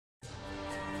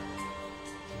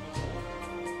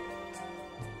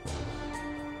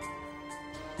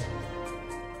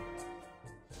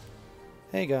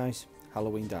Hey guys,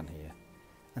 Halloween Dan here,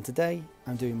 and today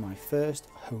I'm doing my first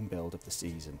home build of the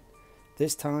season.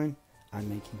 This time I'm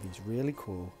making these really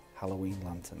cool Halloween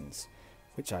lanterns,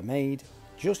 which I made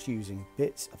just using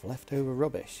bits of leftover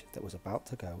rubbish that was about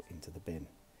to go into the bin,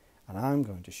 and I'm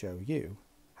going to show you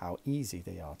how easy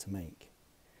they are to make.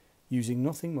 Using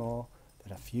nothing more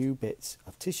than a few bits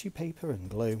of tissue paper and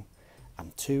glue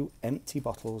and 2 empty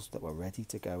bottles that were ready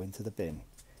to go into the bin,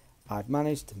 I've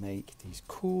managed to make these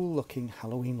cool looking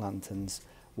Halloween lanterns,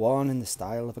 one in the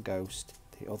style of a ghost,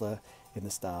 the other in the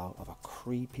style of a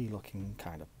creepy looking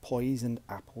kind of poisoned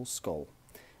apple skull.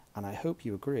 And I hope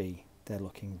you agree they're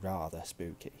looking rather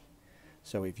spooky.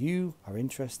 So if you are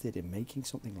interested in making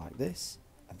something like this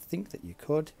and think that you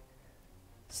could,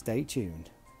 stay tuned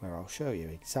where I'll show you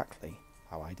exactly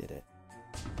how I did it.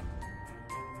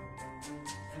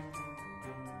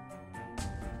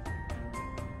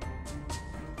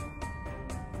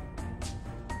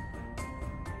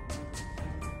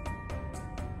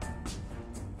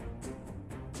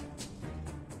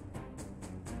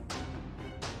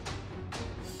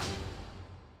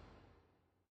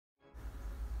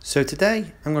 So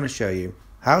today I'm going to show you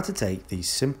how to take these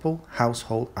simple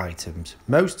household items,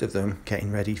 most of them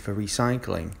getting ready for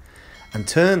recycling, and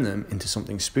turn them into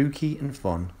something spooky and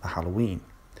fun for Halloween.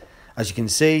 As you can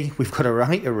see, we've got a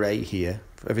right array here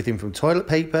for everything from toilet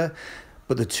paper,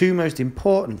 but the 2 most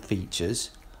important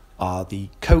features are the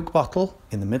Coke bottle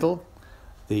in the middle,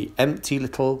 the empty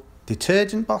little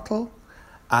detergent bottle,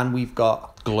 and we've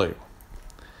got glue.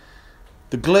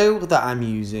 The glue that I'm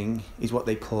using is what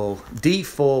they call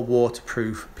D4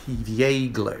 waterproof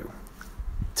PVA glue.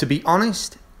 To be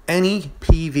honest, any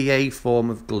PVA form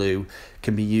of glue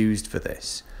can be used for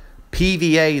this.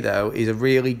 PVA though is a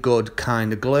really good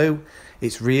kind of glue.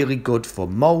 It's really good for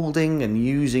moulding and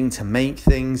using to make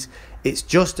things. It's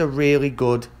just a really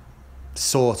good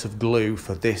sort of glue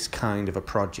for this kind of a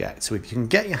project. So if you can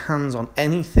get your hands on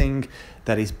anything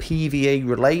that is PVA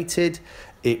related,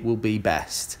 it will be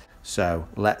best. So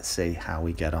let's see how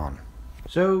we get on.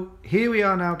 So here we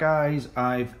are now guys,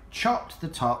 I've chopped the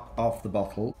top off the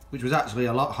bottle, which was actually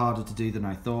a lot harder to do than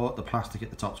I thought. The plastic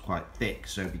at the top's quite thick,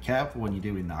 so be careful when you're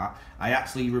doing that. I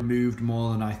actually removed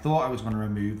more than I thought I was going to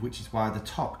remove, which is why the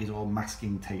top is all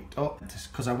masking taped up,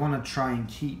 because I want to try and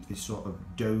keep this sort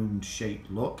of domed shaped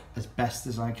look as best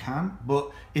as I can.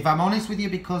 But if I'm honest with you,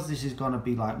 because this is going to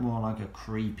be like more like a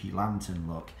creepy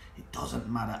lantern look, it doesn't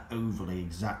matter overly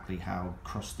exactly how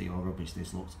crusty or rubbish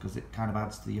this looks, because it kind of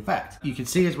adds to the effect. You can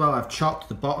see as well I've chopped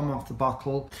the bottom off the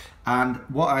bottle, and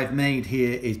what I've made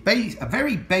here is a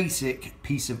very basic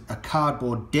piece of a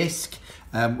cardboard disc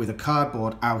with a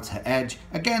cardboard outer edge.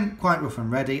 Again, quite rough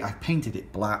and ready. I painted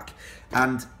it black,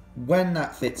 and when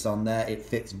that fits on there, it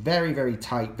fits very, very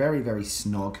tight, very, very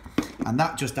snug, and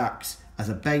that just acts as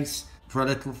a base for a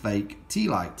little fake tea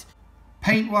light.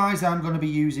 Paint wise, I'm going to be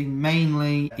using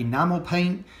mainly enamel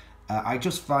paint. I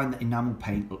just find that enamel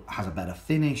paint has a better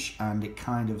finish and it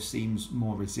kind of seems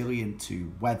more resilient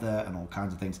to weather and all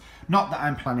kinds of things. Not that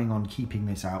I'm planning on keeping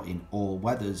this out in all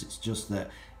weathers, it's just that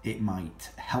it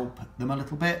might help them a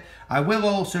little bit. I will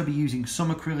also be using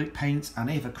some acrylic paints, and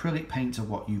if acrylic paints are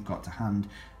what you've got to hand,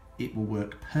 it will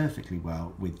work perfectly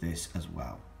well with this as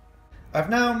well. I've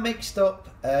now mixed up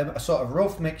a sort of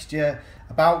rough mixture,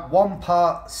 about 1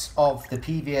 part of the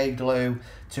PVA glue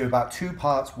to about 2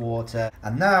 parts water,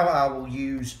 and now I will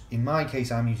use, in my case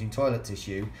I'm using toilet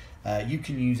tissue. You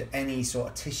can use any sort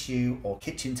of tissue or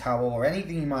kitchen towel or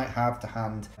anything you might have to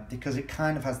hand, because it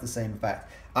kind of has the same effect.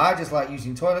 I just like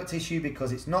using toilet tissue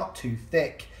because it's not too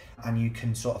thick and you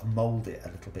can sort of mould it a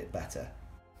little bit better.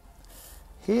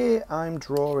 Here I'm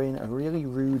drawing a really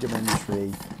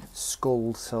rudimentary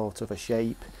skull sort of a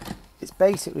shape. It's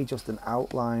basically just an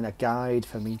outline, a guide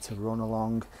for me to run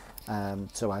along,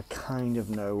 so I kind of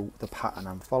know the pattern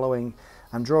I'm following.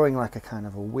 I'm drawing like a kind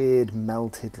of a weird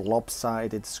melted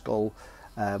lopsided skull,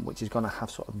 which is going to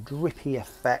have sort of drippy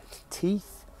effect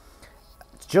teeth,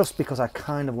 just because I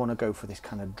kind of want to go for this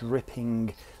kind of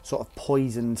dripping sort of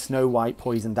poisoned, Snow White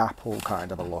poisoned apple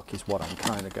kind of a look is what I'm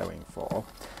kind of going for.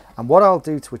 And what I'll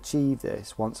do to achieve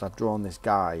this, once I've drawn this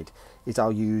guide, is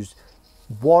I'll use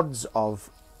wads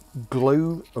of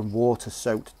glue and water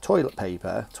soaked toilet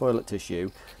paper, toilet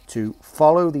tissue, to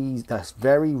follow this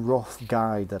very rough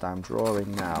guide that I'm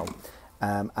drawing now.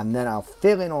 And then I'll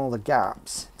fill in all the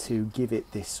gaps to give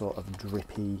it this sort of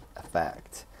drippy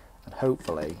effect. And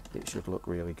hopefully it should look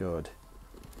really good.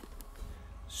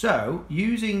 So,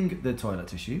 using the toilet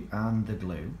tissue and the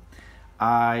glue,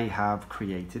 I have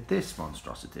created this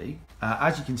monstrosity.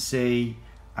 As you can see,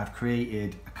 I've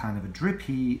created a kind of a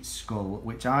drippy skull,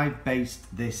 which I've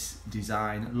based this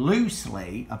design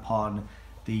loosely upon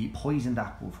the poisoned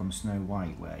apple from Snow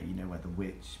White, where you know where the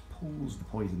witch pulls the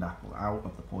poisoned apple out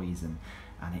of the poison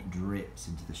and it drips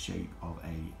into the shape of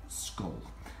a skull,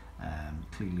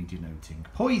 clearly denoting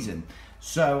poison.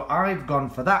 So I've gone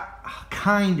for that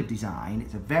kind of design.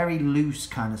 It's a very loose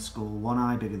kind of skull, one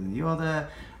eye bigger than the other,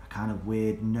 a kind of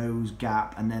weird nose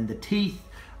gap, and then the teeth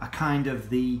are kind of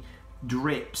the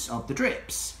drips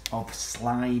of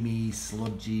slimy,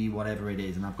 sludgy, whatever it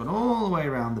is. And I've gone all the way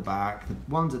around the back. The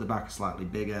ones at the back are slightly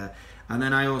bigger. And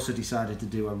then I also decided to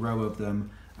do a row of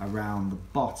them around the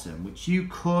bottom, which you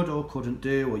could or couldn't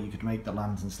do, or you could make the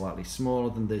lantern slightly smaller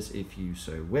than this if you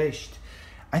so wished.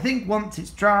 I think once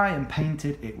it's dry and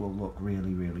painted, it will look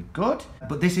really, really good.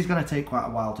 But this is going to take quite a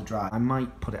while to dry. I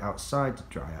might put it outside to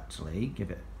dry, actually,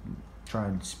 try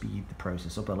and speed the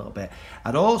process up a little bit.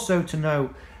 And also to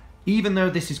know, even though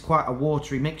this is quite a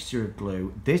watery mixture of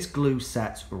glue, this glue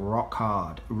sets rock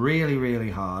hard, really,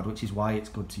 really hard, which is why it's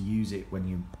good to use it when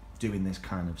you're doing this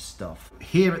kind of stuff.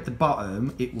 Here at the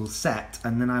bottom, it will set,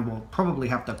 and then I will probably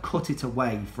have to cut it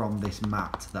away from this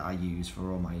mat that I use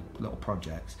for all my little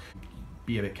projects.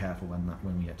 Be a bit careful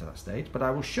when we get to that stage, but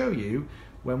I will show you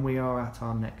when we are at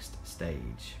our next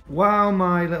stage. While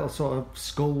my little sort of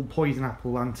skull poison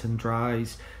apple lantern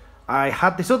dries, I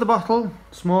had this other bottle,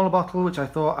 smaller bottle, which I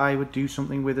thought I would do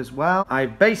something with as well.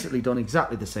 I've basically done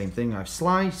exactly the same thing. I've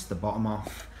sliced the bottom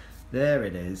off. There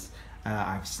it is.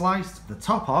 I've sliced the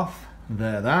top off.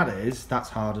 There that is. That's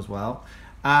hard as well.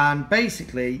 And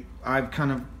basically, I've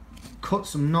kind of cut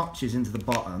some notches into the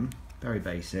bottom. Very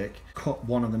basic. Cut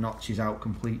one of the notches out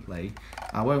completely.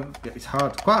 It's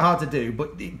quite hard to do,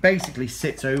 but it basically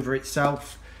sits over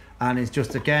itself. And it's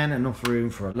just, again, enough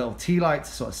room for a little tea light to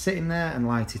sort of sit in there and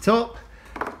light it up.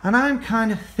 And I'm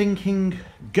kind of thinking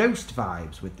ghost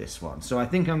vibes with this one. So I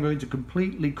think I'm going to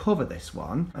completely cover this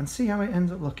one and see how it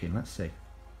ends up looking. Let's see.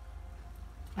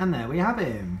 And there we have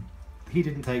him. He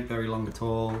didn't take very long at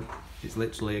all. It's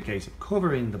literally a case of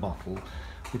covering the bottle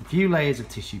with a few layers of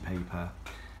tissue paper,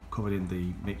 covered in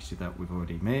the mixture that we've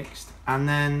already mixed, and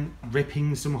then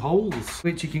ripping some holes,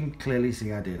 which you can clearly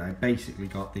see I did. I basically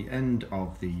got the end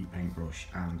of the paintbrush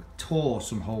and tore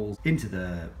some holes into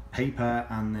the paper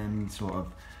and then sort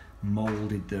of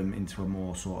moulded them into a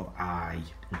more sort of eye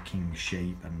looking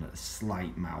shape and a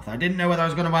slight mouth. I didn't know whether I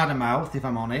was going to add a mouth, if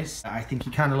I'm honest. I think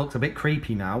he kind of looks a bit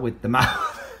creepy now with the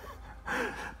mouth.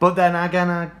 But then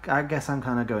again, I guess I'm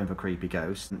kind of going for creepy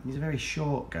ghost. He's a very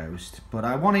short ghost, but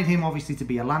I wanted him obviously to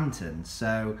be a lantern,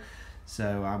 so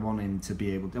I want you to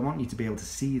be able to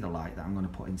see the light that I'm going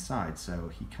to put inside. So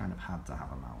he kind of had to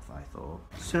have a mouth, I thought.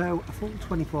 So a full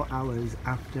 24 hours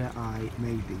after I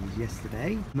made these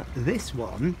yesterday, this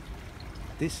one,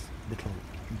 this little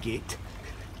git,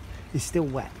 is still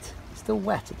wet. It's still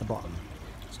wet at the bottom.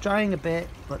 Drying a bit,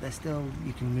 but they're still,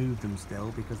 you can move them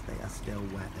still because they are still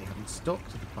wet. They haven't stuck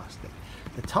to the plastic.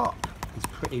 The top is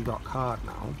pretty rock hard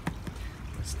now,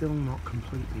 but still not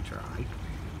completely dry.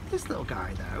 This little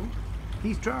guy though,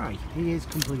 he's dry. He is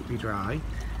completely dry.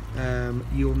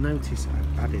 You'll notice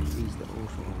I've added these little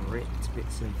sort of ripped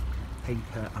bits of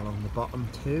paper along the bottom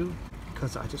too,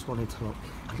 because I just wanted to look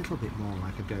a little bit more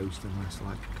like a ghost and less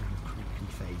like a kind of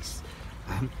creepy face.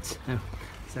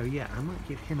 So yeah, I might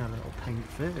give him a little paint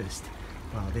first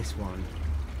while this one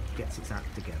gets its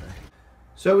act together.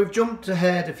 So we've jumped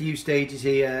ahead a few stages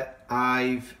here.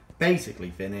 I've basically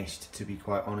finished, to be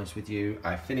quite honest with you.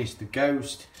 I finished the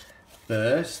ghost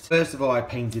first. First of all, I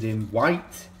painted him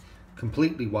white,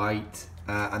 completely white,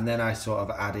 and then I sort of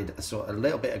added a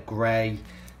little bit of grey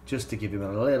just to give him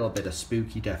a little bit of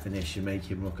spooky definition, make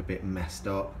him look a bit messed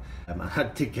up. I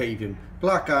did give him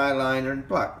black eyeliner and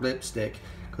black lipstick,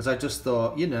 because I just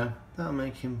thought, you know,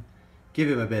 that'll give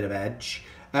him a bit of edge.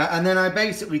 And then I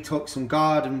basically took some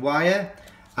garden wire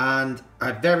and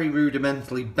I very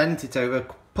rudimentarily bent it over,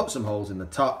 put some holes in the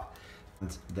top,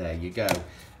 and there you go.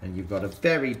 And you've got a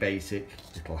very basic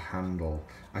little handle.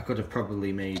 I could have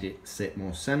probably made it sit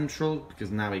more central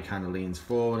because now he kind of leans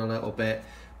forward a little bit.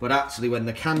 But actually when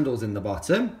the candle's in the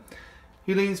bottom,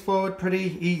 he leans forward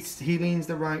he leans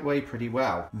the right way pretty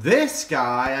well. This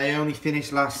guy I only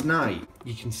finished last night.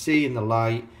 You can see in the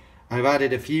light, I've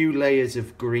added a few layers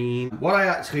of green. What I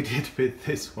actually did with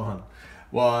this one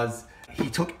was,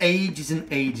 he took ages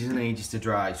and ages and ages to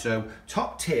dry. So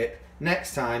top tip,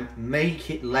 next time, make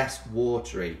it less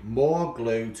watery. More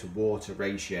glue to water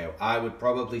ratio. I would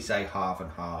probably say half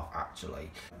and half actually.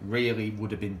 Really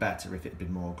would have been better if it had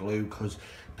been more glue, because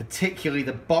particularly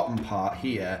the bottom part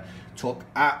here took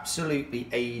absolutely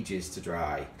ages to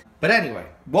dry. But anyway,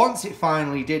 once it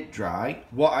finally did dry,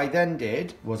 what I then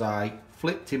did was I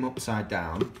flipped him upside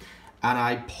down and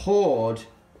I poured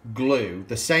glue,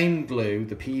 the same glue,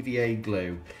 the PVA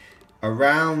glue,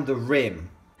 around the rim,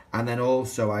 and then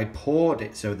also I poured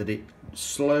it so that it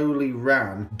slowly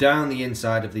ran down the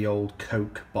inside of the old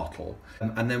Coke bottle.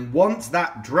 And then once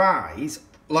that dries,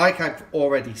 like I've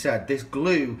already said, this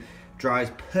glue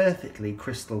dries perfectly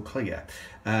crystal clear,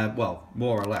 well,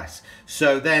 more or less.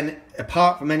 So then,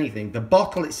 apart from anything, the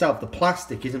bottle itself, the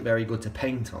plastic isn't very good to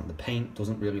paint on. The paint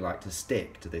doesn't really like to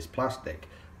stick to this plastic,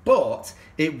 but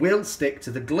it will stick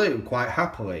to the glue quite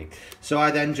happily. So I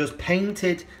then just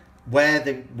painted where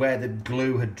the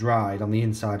glue had dried on the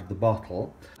inside of the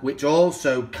bottle, which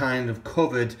also kind of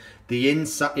covered the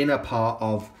inner part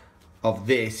of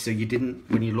this, so you didn't,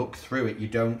 when you look through it, you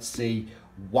don't see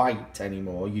white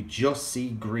anymore, you just see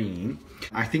green.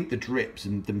 I think the drips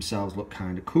themselves look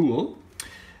kind of cool.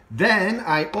 Then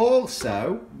I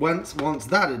also, once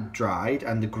that had dried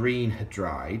and the green had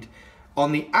dried,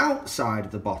 on the outside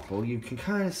of the bottle you can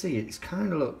kind of see it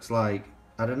kind of looks like,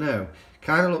 I don't know,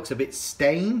 kind of looks a bit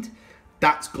stained.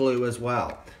 That's glue as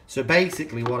well. So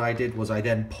basically what I did was I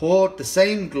then poured the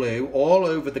same glue all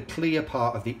over the clear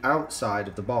part of the outside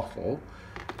of the bottle,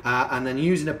 and then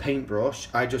using a paintbrush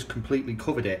I just completely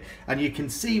covered it. And you can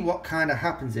see what kind of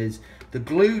happens is the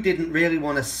glue didn't really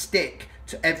want to stick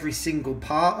to every single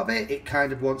part of it. It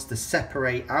kind of wants to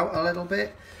separate out a little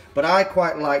bit, but I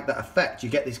quite like that effect. You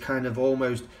get this kind of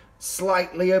almost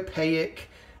slightly opaque,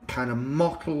 kind of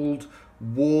mottled,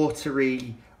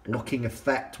 watery looking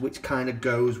effect, which kind of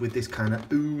goes with this kind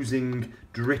of oozing,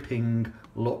 dripping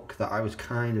look that I was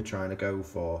kind of trying to go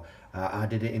for. I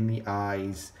did it in the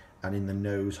eyes and in the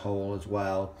nose hole as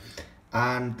well,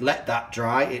 and let that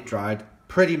dry. It dried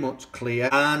pretty much clear,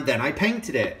 and then I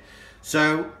painted it.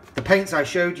 So the paints I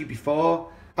showed you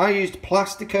before, I used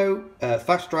Plastico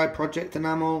Fast Dry Project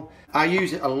enamel. I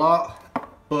use it a lot,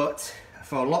 but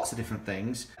for lots of different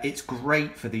things. It's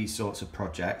great for these sorts of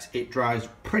projects. It dries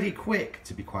pretty quick,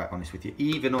 to be quite honest with you,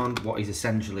 even on what is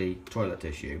essentially toilet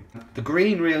tissue. The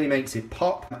green really makes it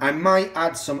pop. I might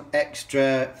add some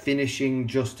extra finishing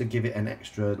just to give it an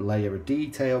extra layer of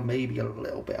detail, maybe a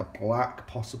little bit of black,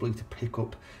 possibly to pick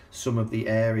up some of the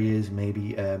areas,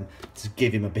 maybe to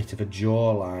give him a bit of a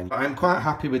jawline. But I'm quite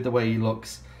happy with the way he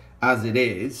looks as it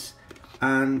is.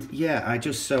 And yeah, I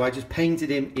just painted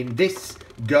him in this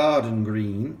garden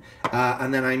green,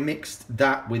 and then I mixed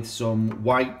that with some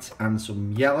white and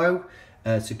some yellow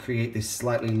to create this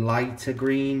slightly lighter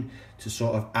green, to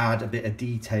sort of add a bit of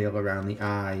detail around the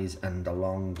eyes and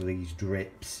along these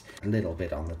drips, a little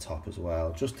bit on the top as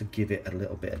well, just to give it a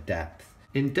little bit of depth.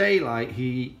 In daylight,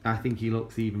 I think he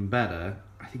looks even better.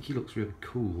 I think he looks really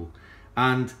cool.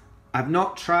 And I've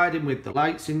not tried him with the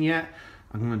lights in yet.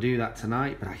 I'm going to do that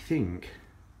tonight, but I think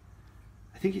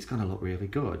it's going to look really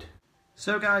good.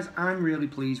 So guys, I'm really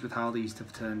pleased with how these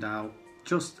have turned out.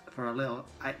 Just for a little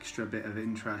extra bit of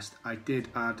interest, I did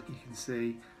add, you can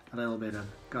see, a little bit of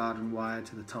garden wire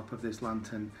to the top of this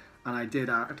lantern, and I did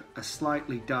add a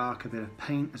slightly darker bit of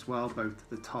paint as well, both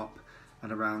to the top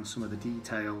and around some of the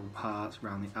detail parts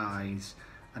around the eyes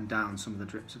and down some of the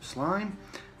drips of slime.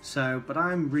 So, but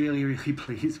I'm really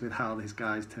pleased with how this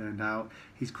guy's turned out.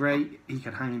 He's great. He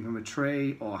can hang him from a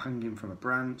tree or hang him from a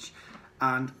branch,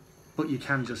 but you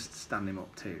can just stand him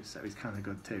up too, so he's kind of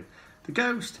good too. The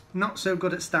ghost, not so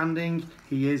good at standing.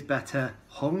 He is better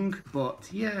hung, but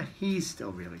yeah, he's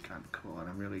still really kind of cool, and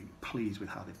I'm really pleased with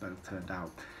how they both turned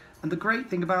out. And the great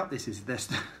thing about this is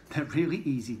they're really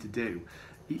easy to do.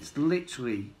 It's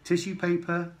literally tissue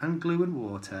paper and glue and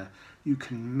water. You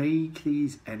can make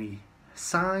these any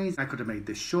size. I could have made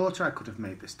this shorter, I could have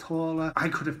made this taller, I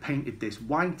could have painted this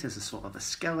white as a sort of a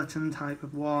skeleton type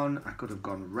of one, I could have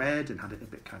gone red and had it a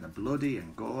bit kind of bloody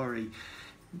and gory.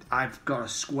 I've got a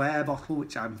square bottle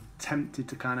which I'm tempted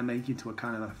to kind of make into a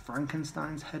kind of a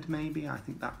Frankenstein's head maybe. I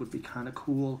think that would be kind of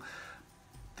cool.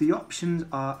 The options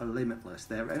are limitless.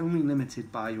 They're only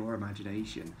limited by your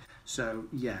imagination. So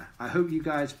yeah, I hope you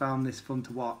guys found this fun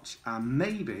to watch and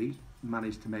maybe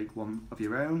managed to make one of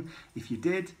your own. If you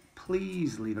did,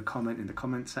 please leave a comment in the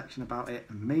comment section about it,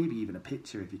 and maybe even a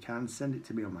picture if you can. Send it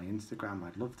to me on my Instagram,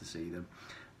 I'd love to see them.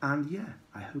 And yeah,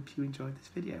 I hope you enjoyed this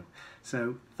video.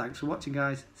 So thanks for watching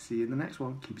guys, see you in the next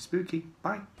one. Keep it spooky,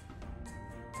 bye.